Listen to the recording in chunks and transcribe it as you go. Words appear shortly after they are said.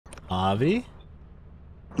Avi?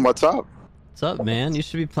 What's up? What's up, man? You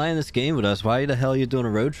should be playing this game with us. Why the hell are you doing a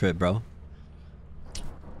road trip, bro?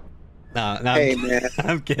 No, Hey, man.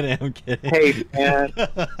 I'm kidding. I'm kidding. Hey, man.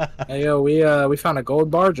 Hey, yo, we found a gold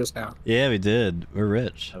bar just now. Yeah, we did. We're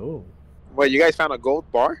rich. Oh. Wait, you guys found a gold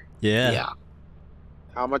bar? Yeah. Yeah.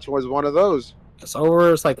 How much was one of those? It's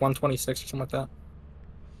over. It's like 126 or something like that.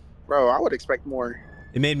 Bro, I would expect more.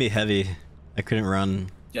 It made me heavy. I couldn't run.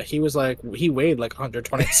 Yeah, he weighed like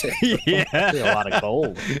 126. Yeah. A lot of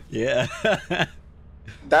gold. Yeah.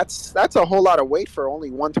 That's a whole lot of weight for only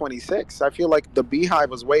 126. I feel like the Beehive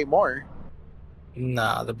was way more.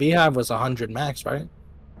 Nah, the Beehive was 100 max, right?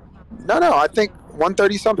 No, I think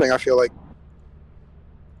 130 something. I feel like.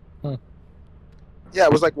 Yeah,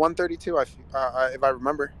 it was like 132. If I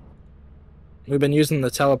remember. We've been using the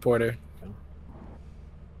teleporter.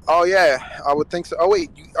 Oh yeah, I would think so. Oh wait,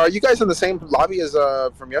 are you guys in the same lobby as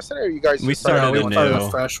from yesterday? Or you guys? We started we started a anew.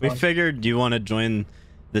 fresh We one. figured you want to join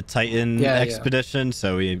the Titan Yeah, expedition,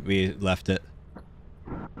 so we left it.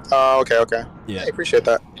 Oh, okay. Yeah. I appreciate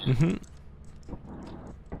that. Mm-hmm.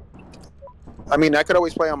 I mean, I could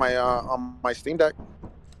always play on my Steam Deck.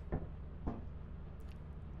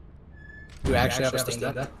 You actually have a Steam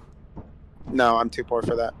Deck? No, I'm too poor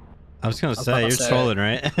for that. I was gonna about say to you're say. trolling,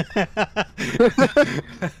 right?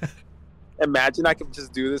 Imagine I could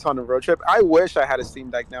just do this on a road trip. I wish I had a Steam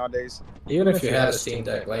Deck nowadays. Even if you had a Steam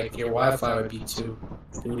Deck, like your Wi-Fi would be too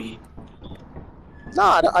booty.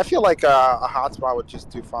 Nah, I feel like a hotspot would just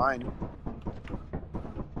do fine.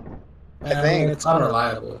 I mean, think. it's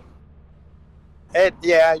unreliable.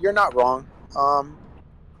 Yeah, you're not wrong.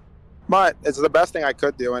 But it's the best thing I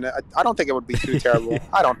could do, and I don't think it would be too terrible.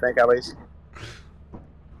 I don't think, at least.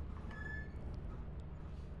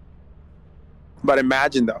 But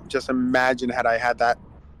imagine, though. Just imagine had I had that.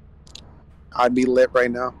 I'd be lit right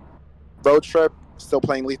now. Road trip, still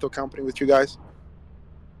playing Lethal Company with you guys.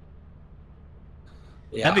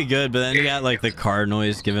 Yeah. That'd be good, but then you got like the car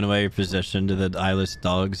noise giving away your position to the eyeless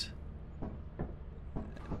dogs.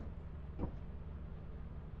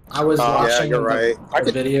 I was Yeah, watching you're right.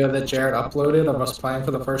 the video that Jared uploaded of us playing for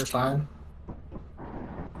the first time.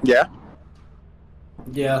 Yeah?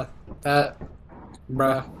 Yeah,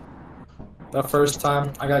 bruh. The first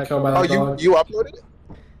time I got killed by Oh, that dog. you uploaded it?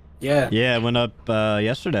 Yeah. Yeah, it went up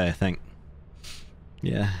yesterday, I think.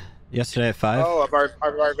 Yeah, yesterday at 5. Oh, of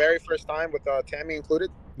our very first time with Tammy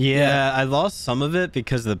included? Yeah, I lost some of it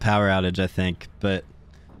because of the power outage, I think, but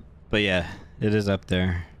yeah, it is up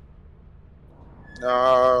there.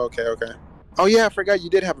 Oh, okay. Oh, yeah, I forgot you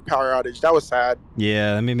did have a power outage. That was sad.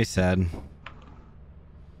 Yeah, that made me sad.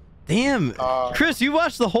 Damn, Chris, you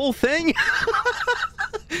watched the whole thing?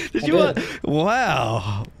 Did you watch?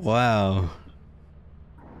 Wow.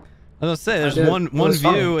 I was gonna say, there's one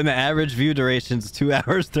view, and the average view duration is 2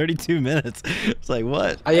 hours 32 minutes. It's like,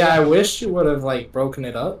 what? Yeah, I wish you would have like broken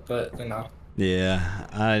it up, but you know. Yeah,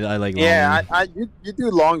 I like. Yeah, long. you do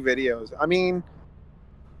long videos. I mean,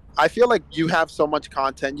 I feel like you have so much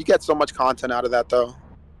content. You get so much content out of that, though.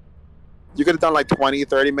 You could have done like 20,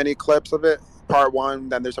 30-minute clips of it. Part 1,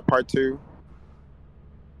 then there's a part 2.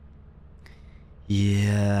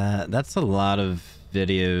 Yeah, that's a lot of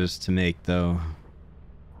videos to make, though.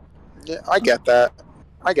 Yeah, I get that.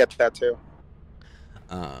 I get that too.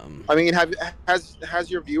 I mean, has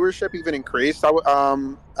your viewership even increased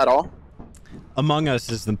at all? Among Us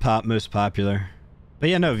is the most popular, but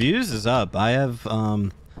yeah, no, views is up. I have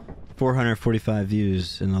 445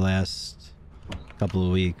 views in the last couple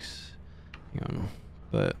of weeks.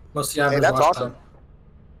 But What's the average that's watch awesome. time?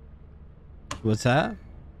 What's that?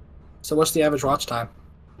 So what's the average watch time?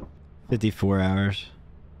 54 hours.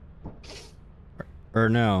 Or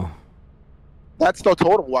no. That's the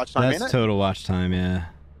total watch time, That's ain't it? total watch time, yeah.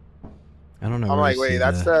 I don't know. I'm where like, I wait, see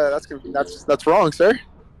that's that. that's wrong, sir.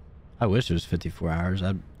 I wish it was 54 hours.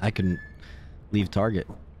 I couldn't leave Target.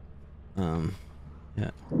 Yeah.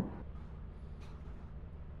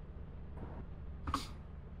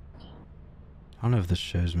 I don't know if this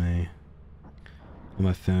shows me on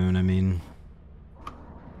my phone. I mean,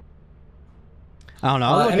 I don't know.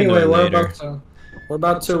 I'll look Anyway, into it we're later.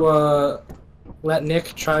 about to let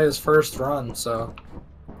Nick try his first run. So,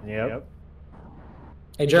 Yep.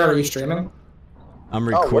 hey Jared, are you streaming? I'm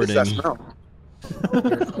Oh, what is recording. that smell?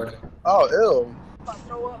 You're recording. Oh, ew.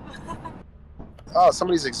 Oh,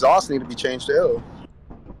 somebody's exhaust need to be changed. Ew.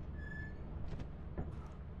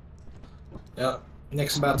 Yep.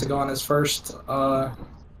 Nick's about to go on his first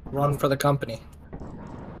run for the company.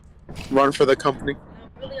 Run for the company.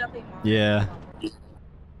 Yeah.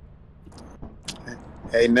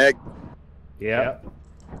 Hey, Nick. Yep.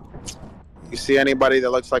 You see anybody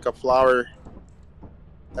that looks like a flower?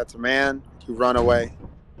 That's a man. You run away.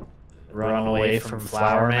 Run away from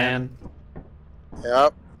Flower Man.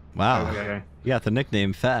 Yep. Wow. Okay. You got the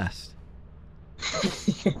nickname fast.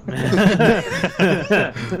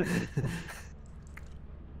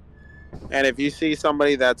 And if you see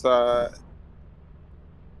somebody that's on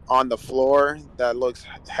the floor that looks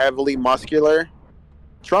heavily muscular,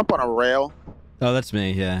 Trump on a rail. Oh, that's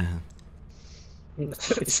me. Yeah.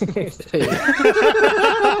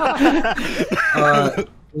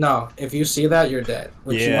 No, if you see that, you're dead.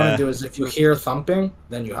 What you want to do is if you hear thumping,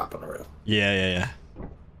 then you hop on a rail. Yeah.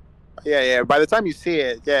 Yeah. By the time you see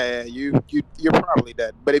it, you're probably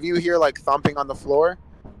dead. But if you hear like thumping on the floor,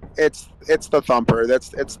 it's the thumper.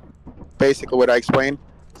 It's basically what I explained.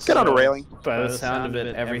 Get on a railing. By the sound of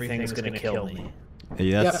it, everything's gonna kill me.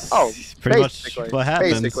 Yeah. That's pretty much what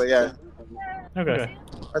happens. Basically, yeah. Okay.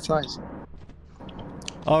 That's nice.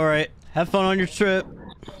 All right. Have fun on your trip.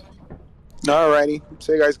 Alrighty.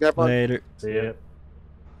 See you guys. Have fun. Later. See ya.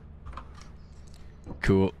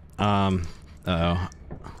 Cool. Uh-oh.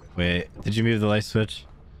 Wait. Did you move the light switch?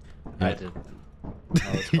 I did. Oh,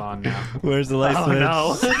 it's gone now. Where's the light switch?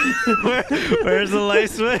 No. Where's the light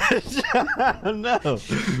switch? No.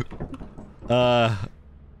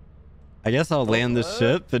 I guess I'll land the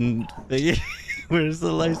ship and. Where's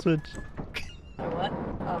the light switch? What?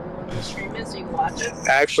 We want to stream it so you can watch it?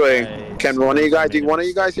 Actually, can one of you guys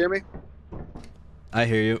hear me? I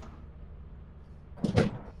hear you.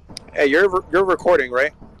 Hey, you're recording,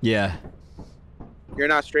 right? Yeah. You're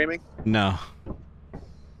not streaming? No.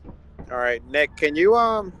 All right, Nick, can you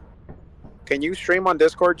stream on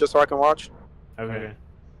Discord just so I can watch? Okay.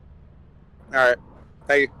 All right.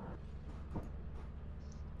 Thank you.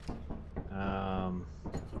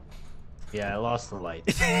 Yeah, I lost the light.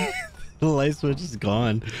 The light switch is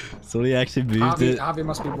gone. Somebody actually moved it. Javi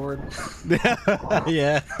must be bored.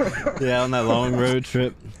 Yeah. Yeah, on that long road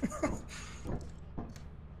trip.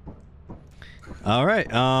 All right.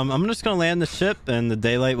 I'm just gonna land the ship, and the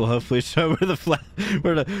daylight will hopefully show where the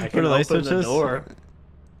where the light switch is. Door.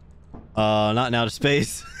 Not now to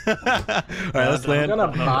space. All right, let's land. I'm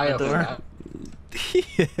gonna buy a flat.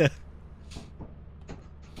 Yeah.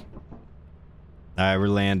 All right, we're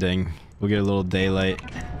landing. We'll get a little daylight.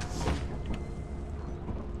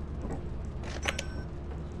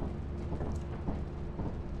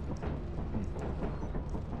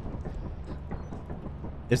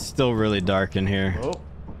 It's still really dark in here.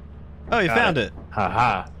 Oh, you found it.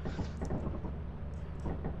 Haha.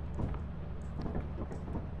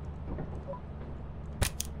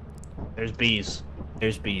 There's bees.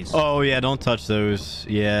 There's bees. Oh yeah, don't touch those.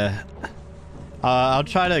 Yeah. I'll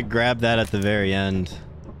try to grab that at the very end.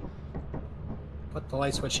 Put the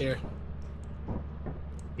light switch here.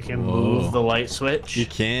 You can move the light switch. You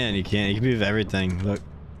can move everything. Look.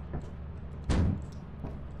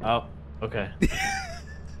 Oh, okay.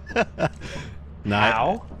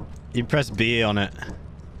 How? You press B on it.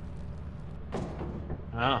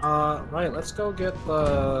 Oh. Right, let's go get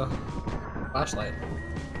the flashlight.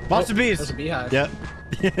 Monster bees! There's a beehive. Yep.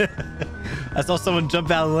 I saw someone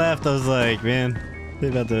jump out left. I was like, man, they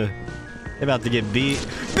about to get beat.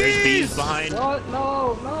 There's bees behind. What?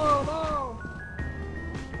 No, no, no!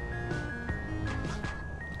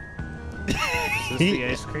 Is this the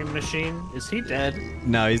ice cream machine? Is he dead?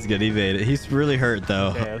 No, he's good. He made it. He's really hurt though.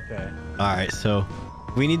 Okay. All right, so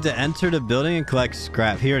we need to enter the building and collect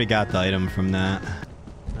scrap. He already got the item from that.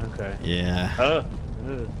 Okay. Yeah.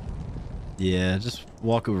 Yeah, just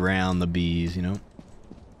walk around the bees, you know?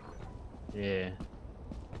 Yeah.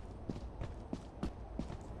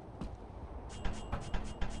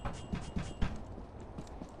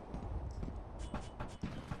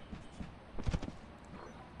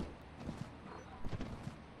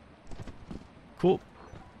 Cool.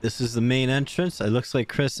 This is the main entrance. It looks like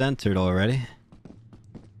Chris entered already.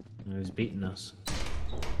 He's beating us.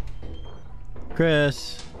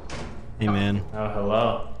 Chris. Hey, man. Oh,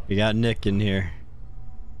 hello. We got Nick in here.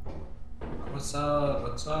 What's up?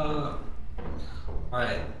 What's up?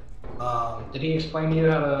 Alright. Did he explain to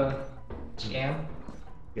you how to scan?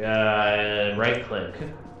 Right click.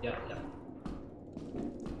 Yep.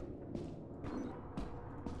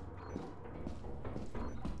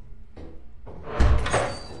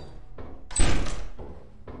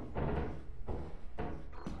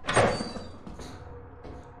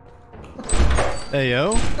 Hey,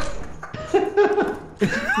 yo.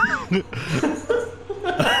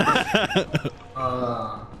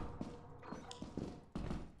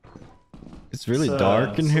 It's really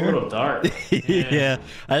dark in here. It's a little dark. Yeah,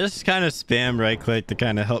 I just kind of spam right click to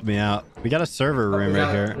kind of help me out. We got a server room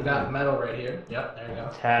right here. We got metal right here. Yep, there you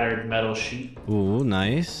go. Tattered metal sheet. Ooh,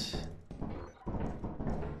 nice.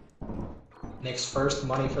 Nick's first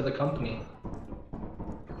money for the company.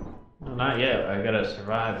 No, not yet. I gotta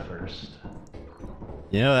survive first.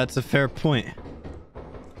 Yeah, that's a fair point.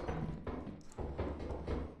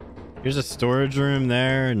 Here's a storage room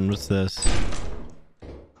there, and what's this?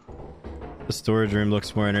 The storage room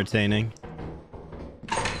looks more entertaining.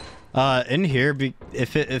 In here,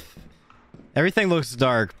 if everything looks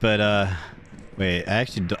dark, but wait,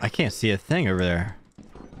 I can't see a thing over there.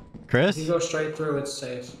 Chris? If you go straight through, it's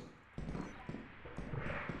safe.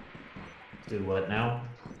 Do what now?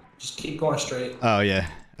 Just keep going straight. Oh yeah.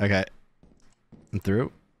 Okay. I'm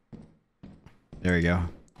through. There we go.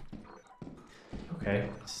 Okay.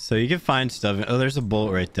 So you can find stuff. Oh, there's a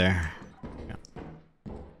bolt right there.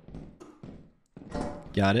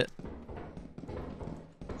 Got it.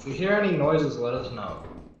 If you hear any noises, let us know.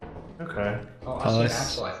 Okay. Oh, I see an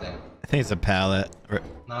axle, I think. I think it's a pallet.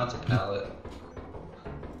 No, it's a pallet.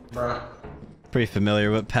 Bruh. Pretty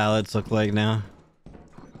familiar what pallets look like now.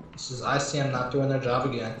 This is ICM not doing their job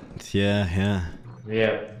again. Yeah.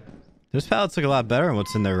 Yeah. Those pallets look a lot better than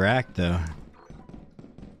what's in the rack, though.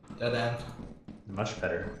 Dead end. Much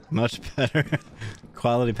better. Much better.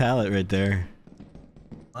 Quality pallet right there.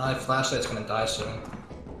 My flashlight's gonna die soon.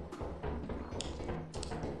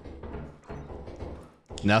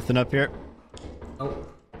 Nothing up here. Oh.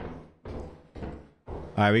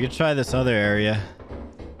 Alright, we can try this other area.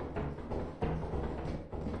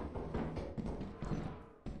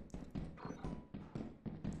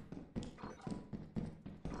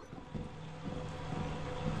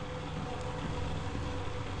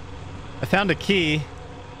 I found a key.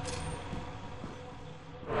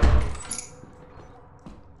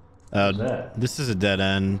 What's that? This is a dead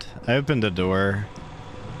end. I opened a door.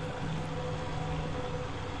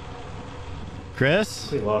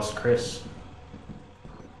 Chris? We lost Chris.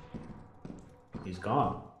 He's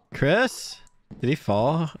gone. Chris? Did he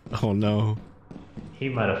fall? Oh no. He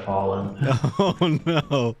might have fallen. Oh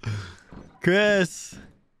no. Chris!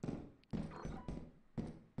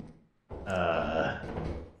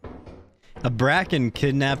 A bracken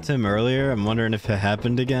kidnapped him earlier. I'm wondering if it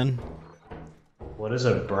happened again. What is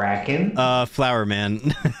a bracken? Flower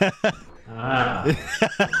man. Ah.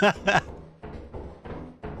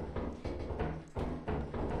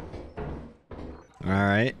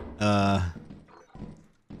 Alright. I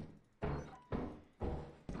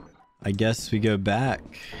guess we go back.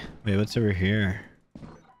 Wait, what's over here?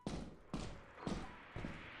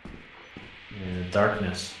 Yeah,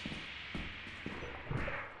 darkness.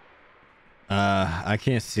 I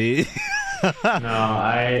can't see. No,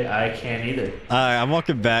 I can't either. I'm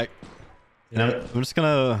walking back. Yep. I'm just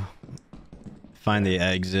gonna find the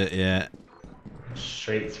exit. Yeah.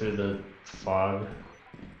 Straight through the fog.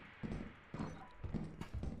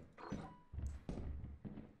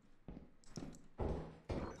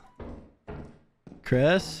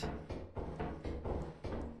 Chris?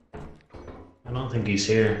 I don't think he's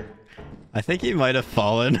here. I think he might have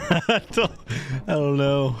fallen. I don't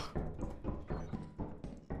know.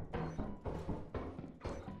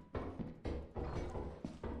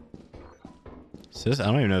 I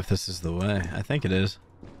don't even know if this is the way. I think it is.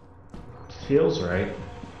 Feels right.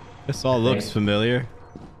 This all looks familiar.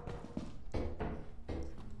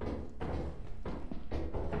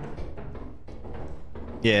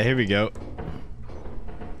 Yeah, here we go.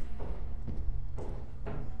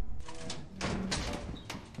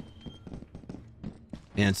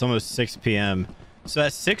 And it's almost 6 p.m. So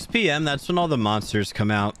at 6 p.m., that's when all the monsters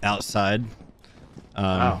come out outside.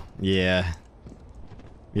 Wow. Yeah.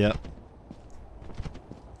 Yep.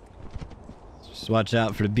 Just watch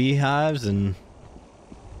out for the beehives and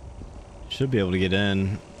should be able to get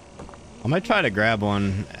in. I might try to grab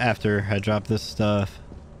one after I drop this stuff.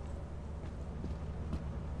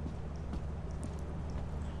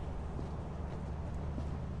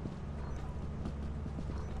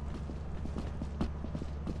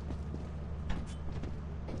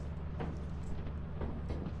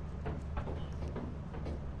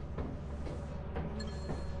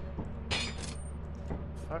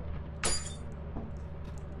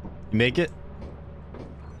 You make it?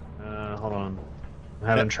 Hold on. I'm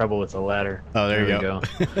having trouble with the ladder. Oh, there you go.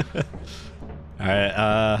 All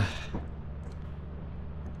right.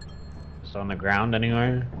 Just on the ground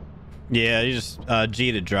anywhere? Yeah, you just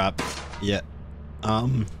G to drop. Yeah.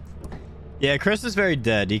 Yeah, Chris is very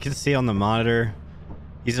dead. You can see on the monitor.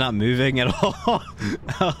 He's not moving at all.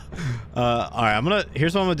 All right,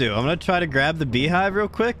 here's what I'm gonna do. I'm gonna try to grab the beehive real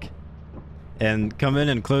quick and come in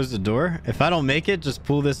and close the door. If I don't make it, just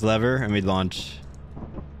pull this lever and we launch.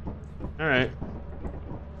 All right.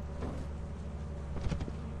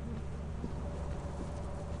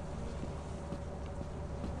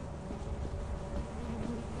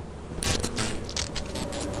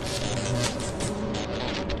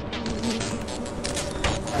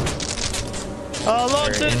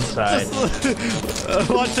 Launch They're it! inside.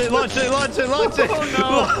 Launch it! Launch it! Launch it! Launch it! Oh,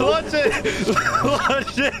 no. Launch it!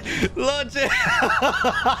 Launch it! Launch it!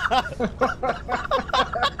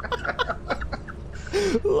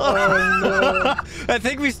 Oh, no. I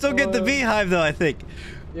think we still get the beehive though. I think.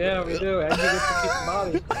 Yeah, we do. And you get to keep the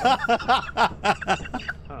body.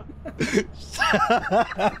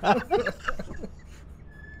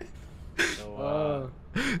 So, Oh.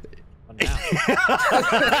 what now?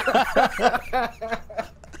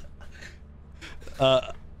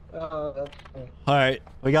 That's funny. All right,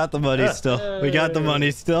 we got the money still. We got the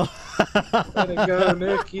money still. Way to go,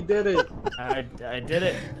 Nick. You did it. I did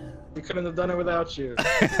it. We couldn't have done it without you.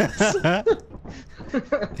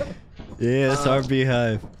 Yeah, it's our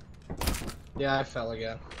beehive. Yeah, I fell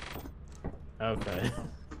again. Okay.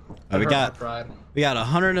 We Hurt got my pride.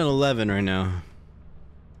 111 right now.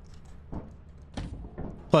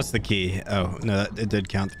 Plus the key. Oh no, it did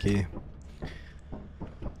count the key.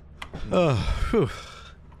 Oh, whew.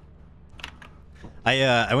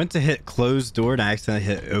 I went to hit closed door and I accidentally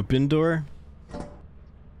hit open door.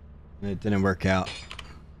 And it didn't work out.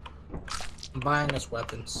 I'm buying us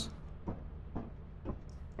weapons.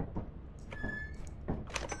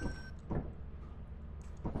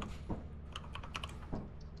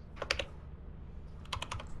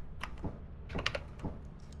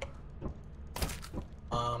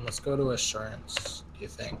 Let's go to assurance, do you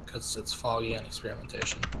think? Because it's foggy and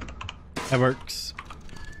experimentation. That works.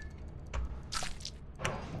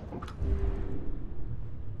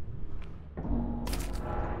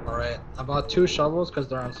 Alright, I bought 2 shovels because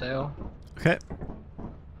they're on sale. Okay.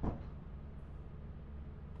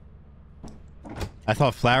 I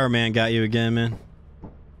thought Flower Man got you again, man.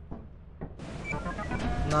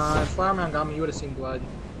 Nah, if Flower Man got me, you would have seen blood.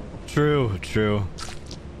 True, true.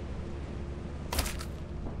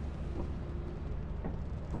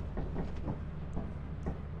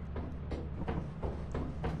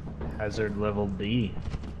 Hazard level B.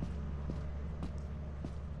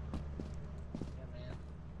 Yeah, man.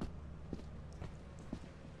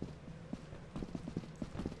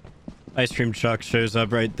 Ice cream truck shows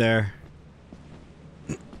up right there.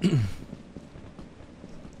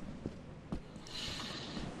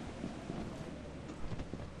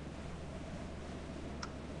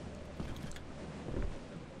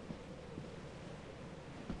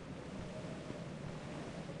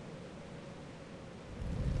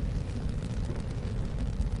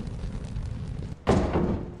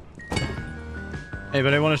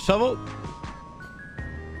 Anybody want a shovel?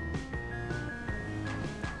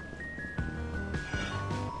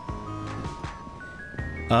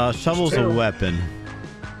 Shovel's a weapon.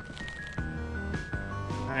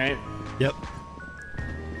 Alright. Yep.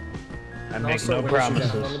 I And make also, no we should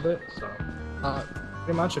get a little promises. bit, so,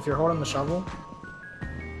 pretty much, if you're holding the shovel,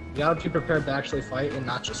 you gotta be prepared to actually fight and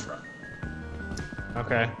not just run.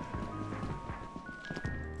 Okay.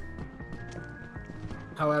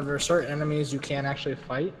 However, certain enemies you can actually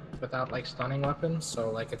fight without like stunning weapons. So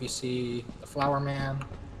like if you see the Flower Man,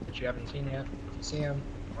 which you haven't seen yet, if you see him,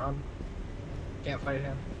 run. Can't fight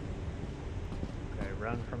him. Okay,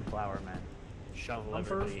 run from Flower Man. Shovel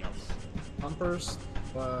everybody else. Thumpers,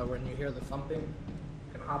 when you hear the thumping,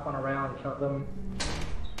 you can hop on around and kill them.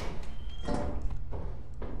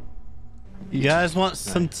 You guys want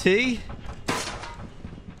some tea?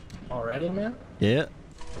 Already, man? Yeah.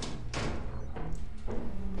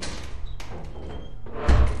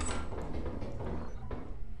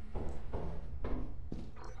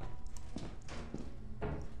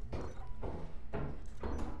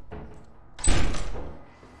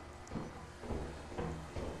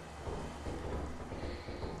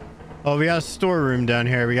 Oh, we got a storeroom down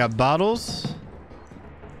here. We got bottles.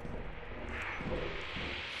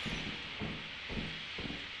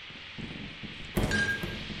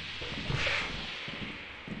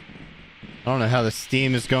 I don't know how the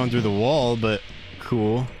steam is going through the wall, but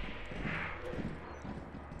cool.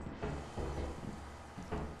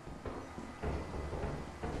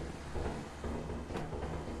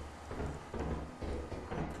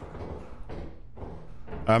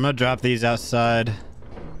 I'm gonna drop these outside.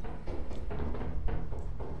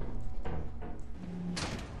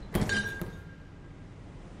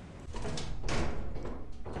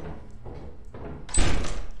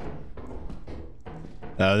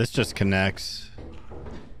 Oh, this just connects.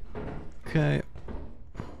 Okay.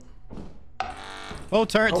 Oh,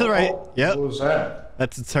 turret to the right. Yep. What was that?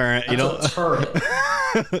 That's a turret. You That's don't. a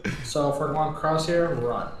turret. So if we're going across here,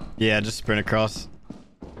 run. Yeah, just sprint across.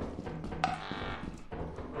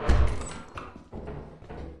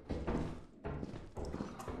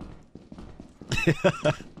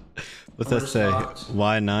 What's that say? Overstocked.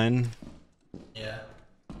 Y9?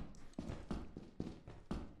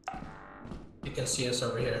 can see us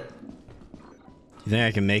over here. You think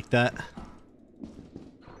I can make that?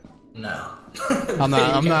 No. I'm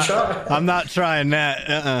not trying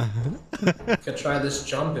that. You could try this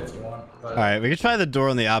jump if you want. But... All right, we can try the door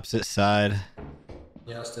on the opposite side.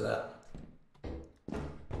 Yeah, let's do that.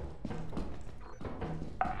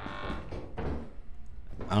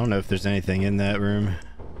 I don't know if there's anything in that room.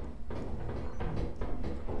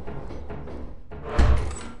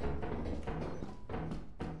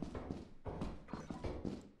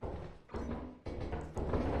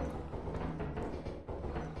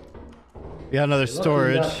 We got another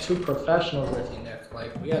storage. You got 2 professionals with you, Nick.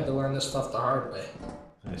 Like, we had to learn this stuff the hard way.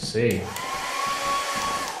 I see.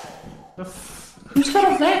 Who's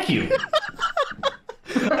got a vacuum?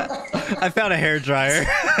 I found a hairdryer.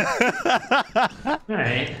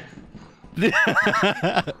 Alright.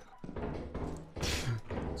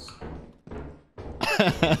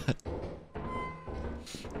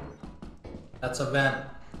 That's a vent.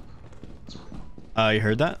 You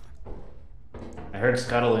heard that? I heard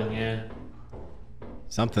scuttling, yeah.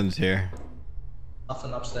 Something's here.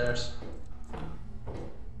 Nothing upstairs.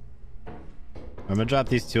 I'm gonna drop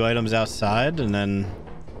these 2 items outside, and then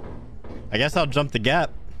I guess I'll jump the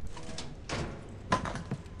gap.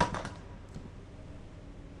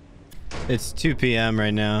 It's 2 p.m.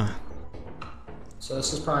 right now. So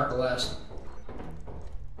this is probably the last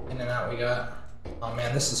in and out we got. Oh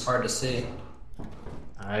man, this is hard to see.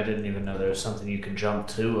 I didn't even know there was something you can jump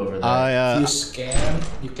to over there. If you scan,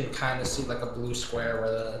 you can kind of see like a blue square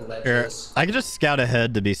where the ledge is. I can just scout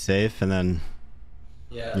ahead to be safe, and then...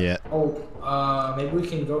 Yeah. Yeah. Oh, maybe we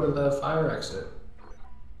can go to the fire exit.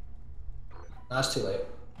 No, that's too late.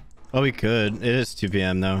 Oh, we could. It is 2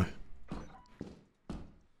 p.m. though.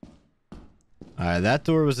 Alright, that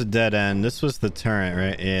door was a dead end. This was the turret,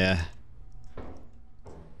 right? Yeah.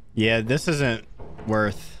 Yeah, this isn't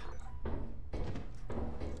worth...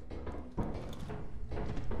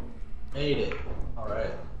 Made it.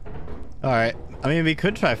 Alright. Alright. I mean, we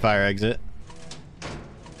could try fire exit.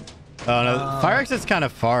 Oh no, fire exit's kind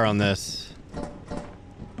of far on this.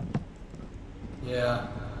 Yeah.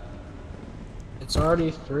 It's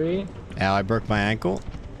already 3. Ow, I broke my ankle.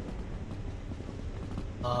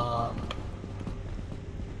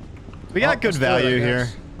 We got good value here.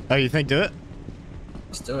 Oh, you think do it?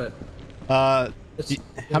 Let's do it. How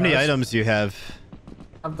many items do you have?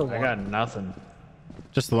 I have the one. I got nothing.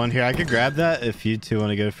 Just the one here. I could grab that if you 2 want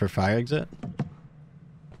to go for fire exit.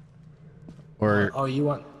 Or oh, you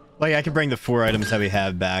want? like I could bring the 4 items that we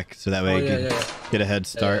have back, so that way you can get a head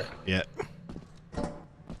start. Yeah. All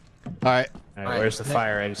right. All right, where's the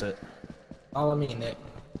fire exit? Follow me, Nick.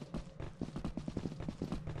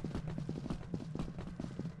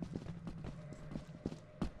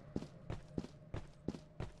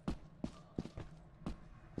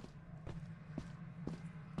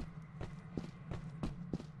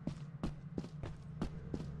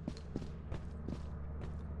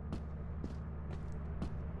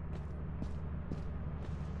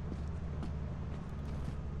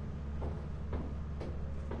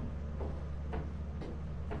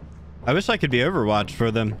 I wish I could be Overwatch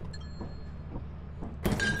for them.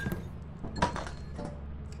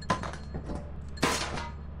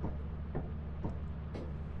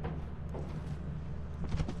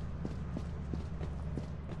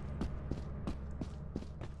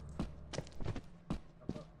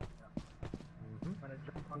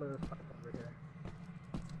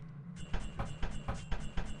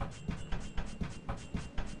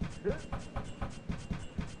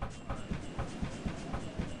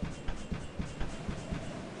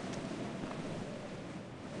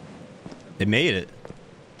 They made it.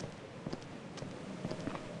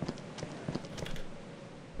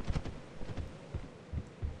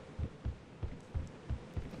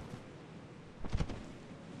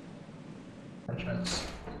 Entrance.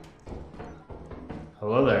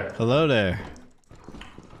 Hello there. Hello there.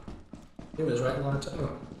 He was right in line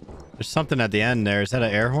too. There's something at the end there. Is that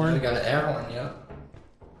an air We horn? got an air horn, yeah.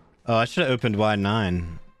 Oh, I should have opened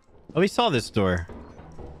Y9. Oh, we saw this door.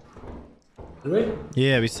 Did we?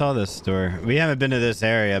 Yeah, we saw this door. We haven't been to this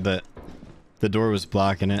area, but the door was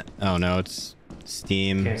blocking it. Oh no, it's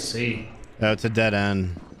Steam. Can't see. Oh, it's a dead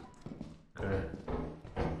end. Okay.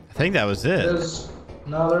 I think that was it. There's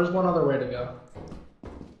one other way to go.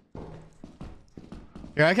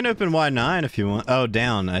 Here, I can open Y9 if you want. Oh,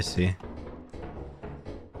 down, I see.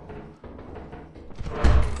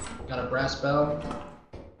 Got a brass bell.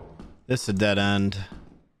 This is a dead end.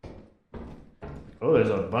 Oh,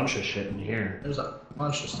 there's a bunch of shit in here. There's a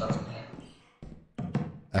bunch of stuff in here.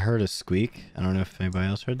 I heard a squeak. I don't know if anybody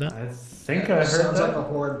else heard that. I think I heard Sounds that. like a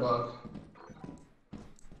horde bug.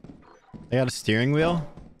 They got a steering wheel?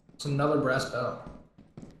 It's another brass belt.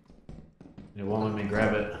 It won't let me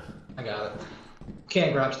grab it. I got it.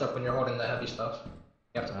 Can't grab stuff when you're holding the heavy stuff.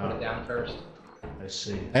 You have to put it down first. I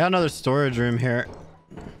see. I got another storage room here.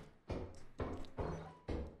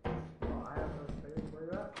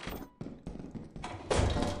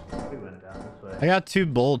 We went down this way. I got 2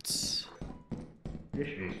 bolts. Here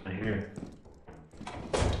she is. I hear.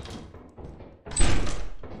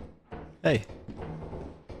 Hey.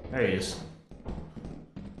 There he is.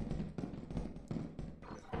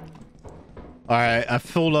 Alright, I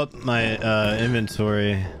filled up my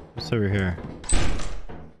inventory. What's over here?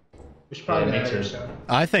 We should probably Yeah, get me out of here too. soon.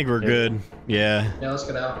 I think we're good. Yeah. Yeah, let's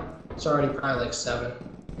get out. It's already probably like 7.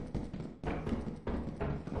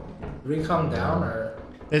 Did we come down or?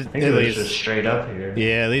 I think it was just straight up here.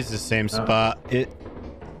 Yeah, at least the same spot.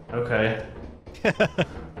 Okay.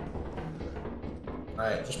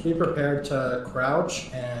 Alright, just be prepared to crouch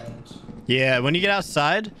and... Yeah, when you get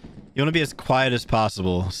outside, you want to be as quiet as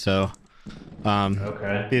possible. So,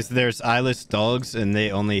 Okay. because there's eyeless dogs and they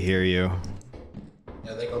only hear you.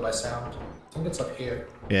 Yeah, they go by sound. I think it's up here.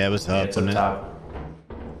 Yeah, it was up, It's up wasn't it? top.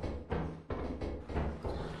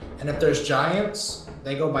 And if there's giants,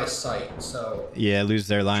 they go by sight, so... Yeah, lose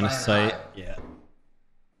their line of Try and sight. hide. Yeah.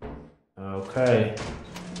 Okay.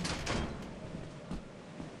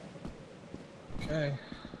 Okay.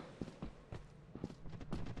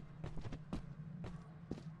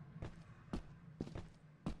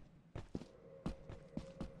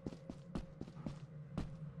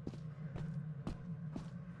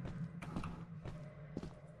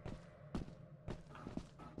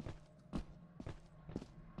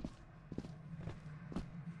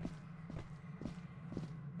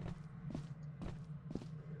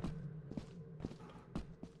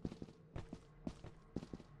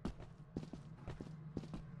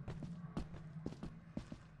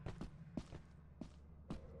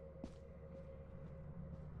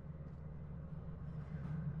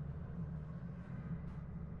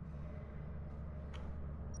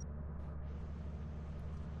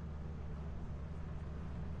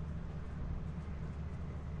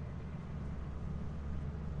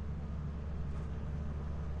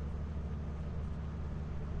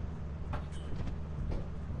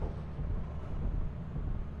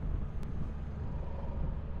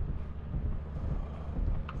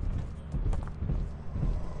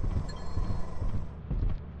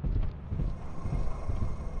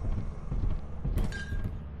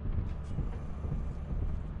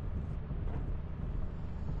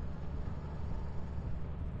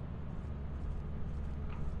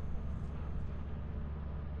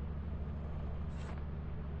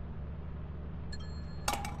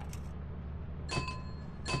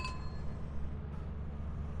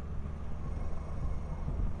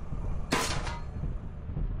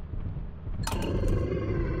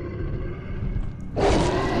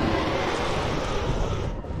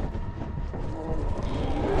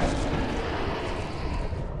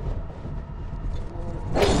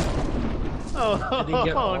 Oh, Did he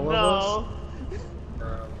get all of no.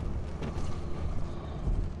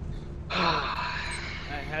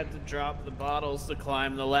 I had to drop the bottles to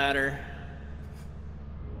climb the ladder.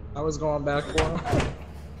 I was going back for him.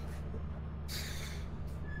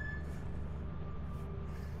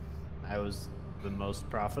 I was the most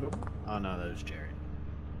profitable. Oh no, that was Jared.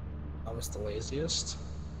 I was the laziest.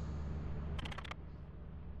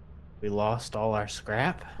 We lost all our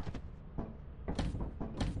scrap.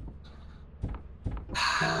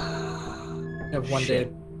 I have one Shit.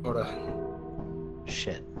 day quota.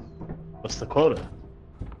 Shit. What's the quota?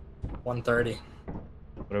 130.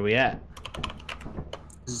 What are we at?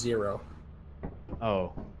 0.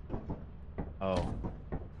 Oh. Oh.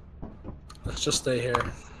 Let's just stay here.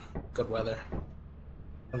 Good weather.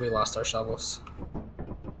 And we lost our shovels.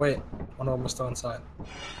 Wait, one of them was still inside.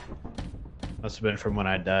 Must have been from when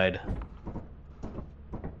I died.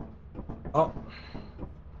 Oh.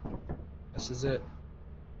 This is it.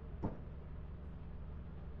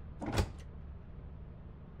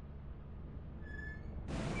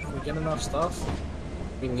 If we get enough stuff,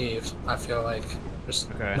 we leave. I feel like there's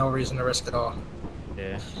Okay. no reason to risk it all.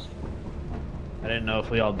 Yeah. I didn't know if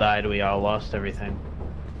we all died, we all lost everything.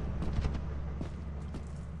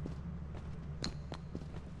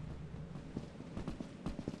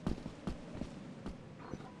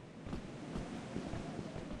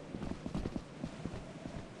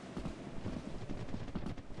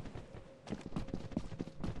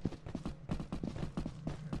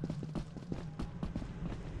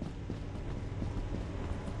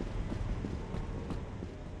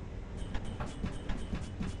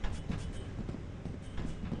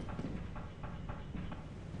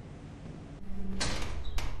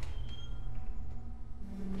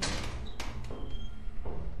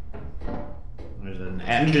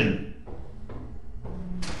 Engine.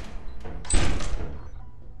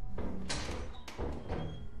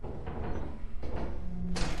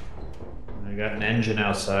 I got an engine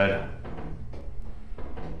outside.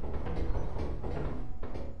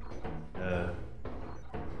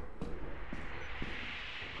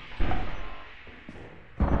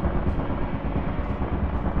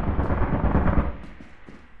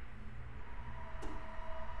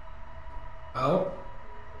 Oh.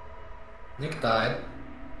 Nick died.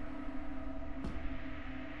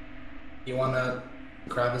 You wanna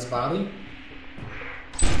grab his body?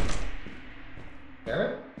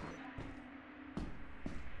 Garrett?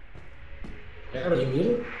 Garrett, are you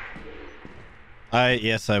muted?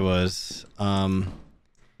 Yes, I was. My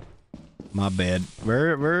bad.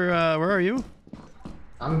 Where are you?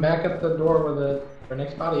 I'm back at the door where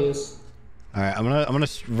Nick's body is. All right, I'm gonna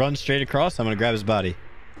run straight across. I'm gonna grab his body.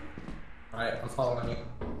 All right, I'm following you.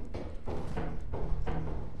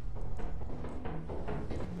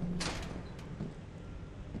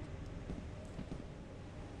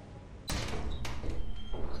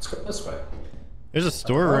 Let's go this way. There's a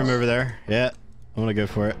storeroom over there. Yeah, I'm gonna go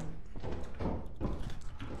for it.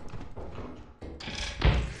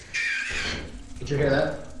 Did you hear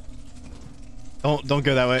that? Don't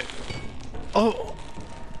go that way. Oh.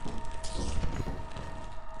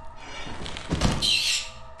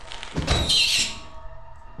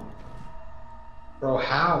 Bro,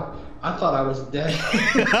 how? I thought I was dead.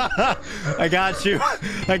 I got you.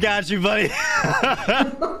 I got you, buddy.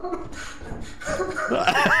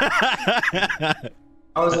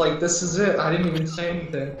 I was like, this is it. I didn't even say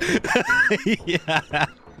anything. Yeah.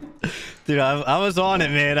 Dude, I was on it,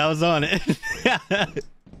 man. I was on it.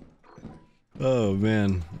 Oh,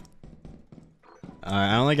 man.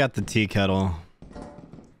 Alright, I only got the tea kettle.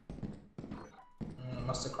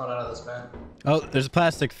 Must have crawled out of this van. Oh, there's a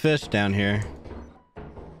plastic fish down here.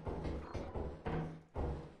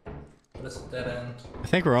 But it's a dead end. I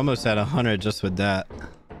think we're almost at 100 just with that.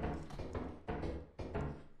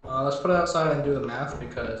 Let's put it outside and do the math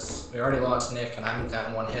because we already lost Nick and I'm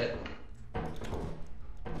down one hit.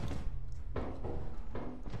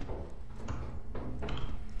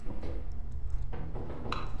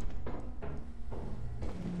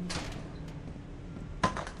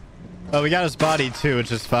 Oh, we got his body too,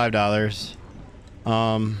 which is $5.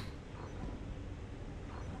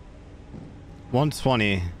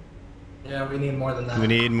 120. Yeah, we need more than that. We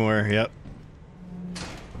need more, yep.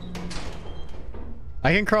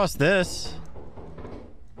 I can cross this.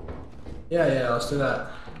 Yeah, let's do that.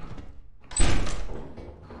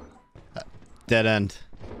 Dead end.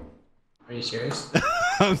 Are you serious?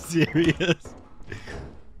 I'm serious.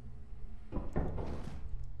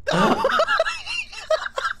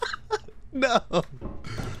 No.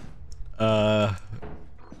 I'm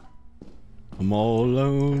all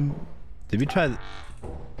alone. Did we try?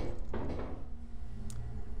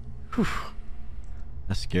 Whew.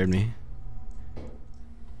 That scared me.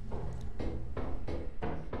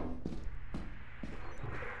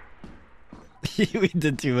 We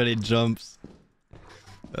did too many jumps.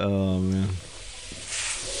 Oh man.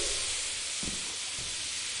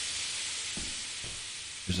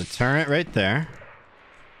 There's a turret right there.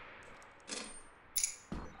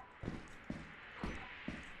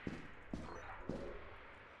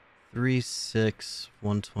 Three, 6,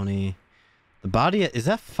 120. The body is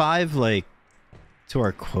that 5 like to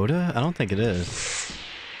our quota? I don't think it is.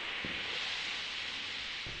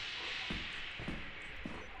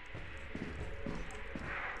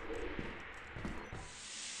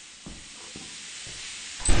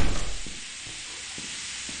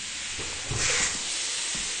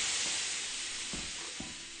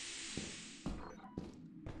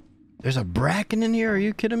 There's a bracken in here? Are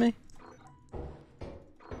you kidding me?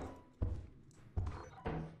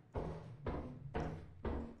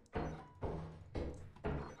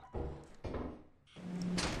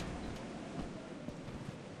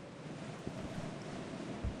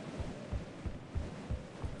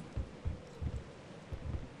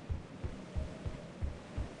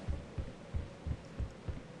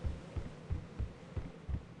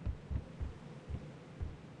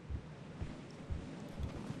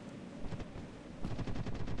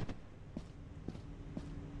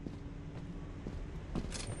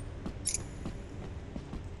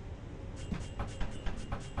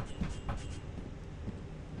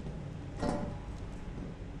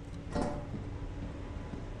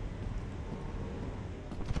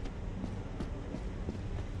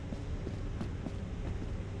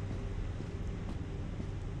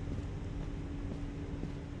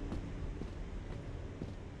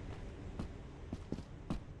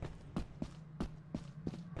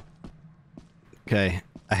 Okay.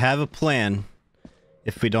 I have a plan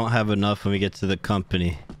if we don't have enough when we get to the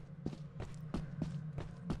company.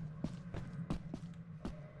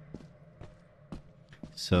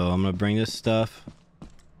 So I'm gonna bring this stuff. I'm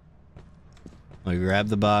gonna grab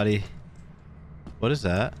the body. What is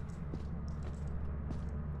that?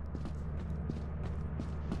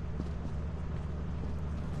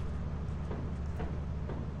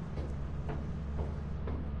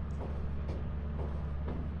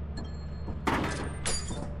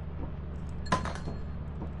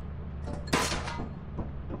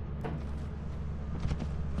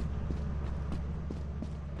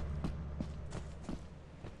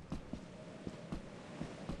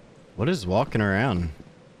 What is walking around?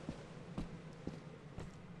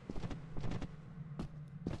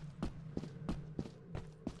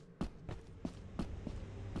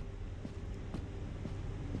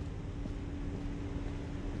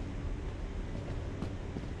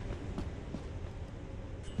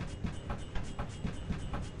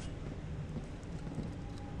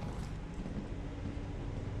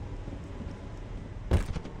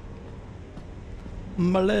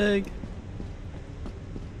 My leg.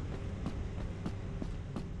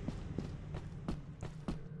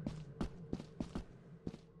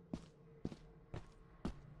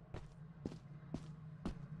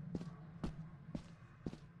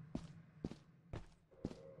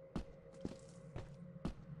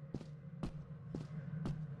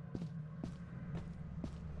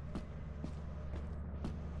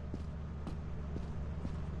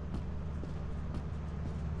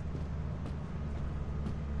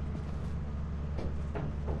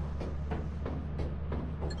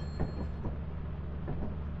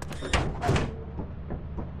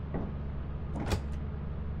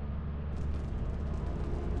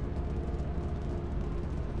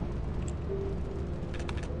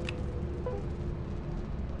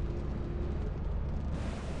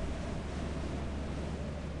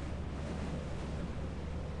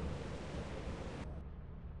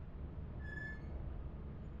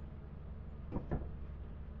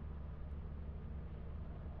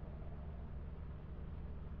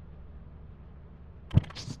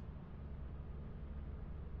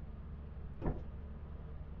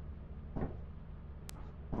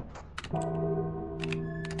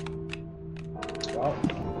 Well,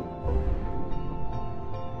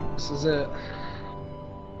 this is it.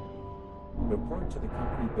 Report to the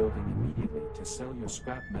company building immediately to sell your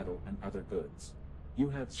scrap metal and other goods. You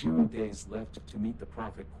have 0 days left to meet the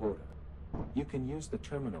profit quota. You can use the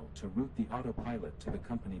terminal to route the autopilot to the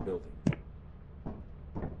company building.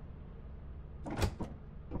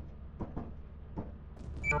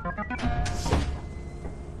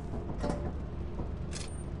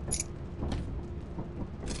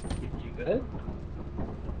 You good?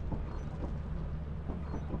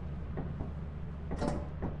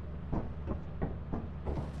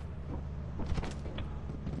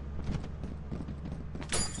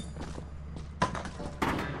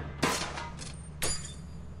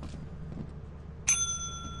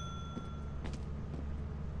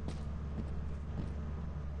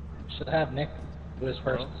 Should have Nick do his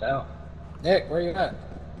first sell. Nick, where you at?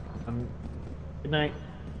 Good night.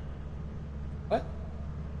 What?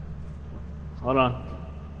 Hold on.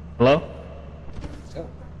 Hello? Go.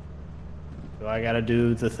 Do I gotta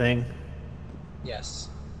do the thing? Yes.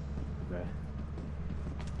 Okay.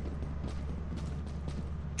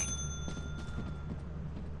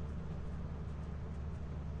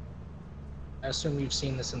 I assume you've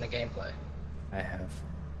seen this in the gameplay. I have.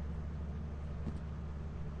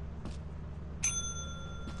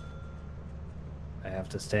 I have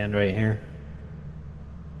to stand right here.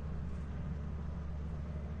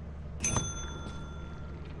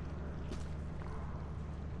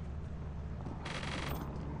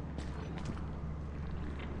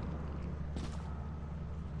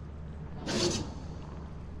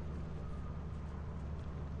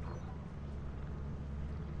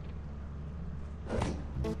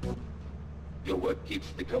 Your work keeps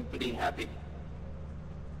the company happy.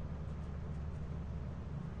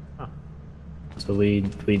 So we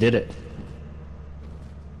did it.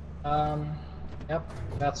 Yep,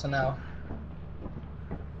 that's a no.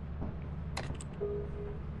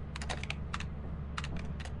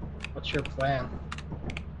 What's your plan?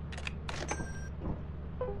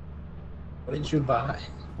 What did you buy?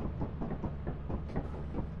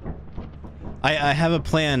 I have a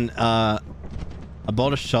plan. I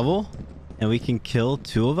bought a shovel, and we can kill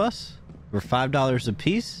 2 of us for $5 a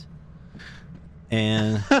piece.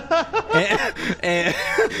 And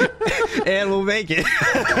and we'll make it.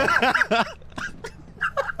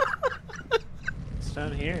 It's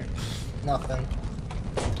down here. Nothing.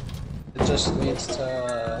 It's just leads to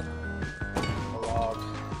a log.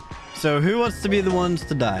 So who wants to be the ones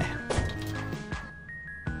to die?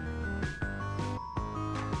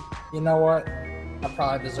 You know what? I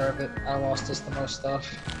probably deserve it. I lost us the most stuff.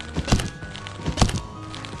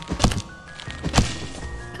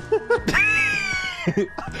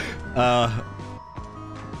 All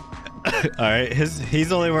right,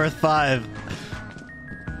 he's only worth 5.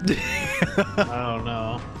 I don't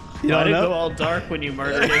know. You Why don't did it know? go all dark when you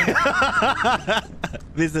murdered him?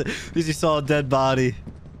 Because you saw a dead body.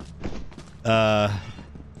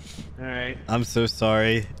 Alright. I'm so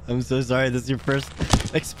sorry. I'm so sorry. This is your first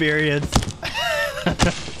experience.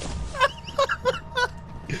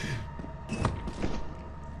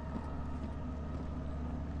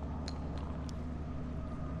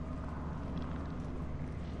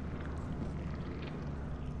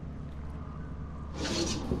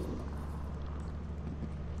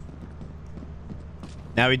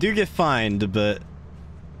 Now we do get fined, but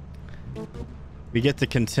we get to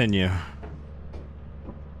continue.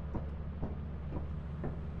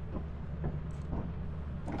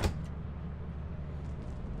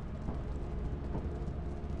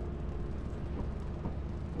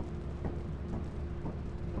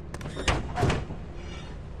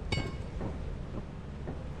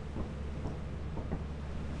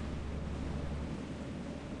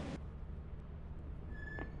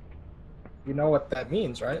 You know what that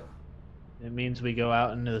means, right? It means we go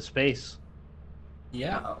out into the space.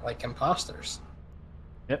 Yeah, like imposters.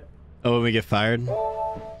 Yep. Oh, when we get fired?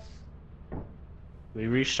 We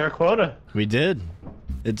reached our quota. We did.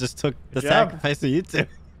 It just took the Good job. sacrifice of you two.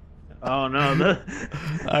 Oh no,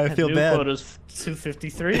 I feel new bad. quota's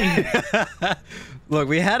 253. Look,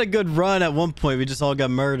 we had a good run at one point. We just all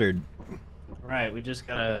got murdered. Right, we just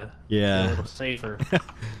gotta Yeah. be a little safer.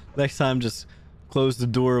 Next time, just close the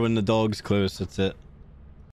door when the dog's close. That's it.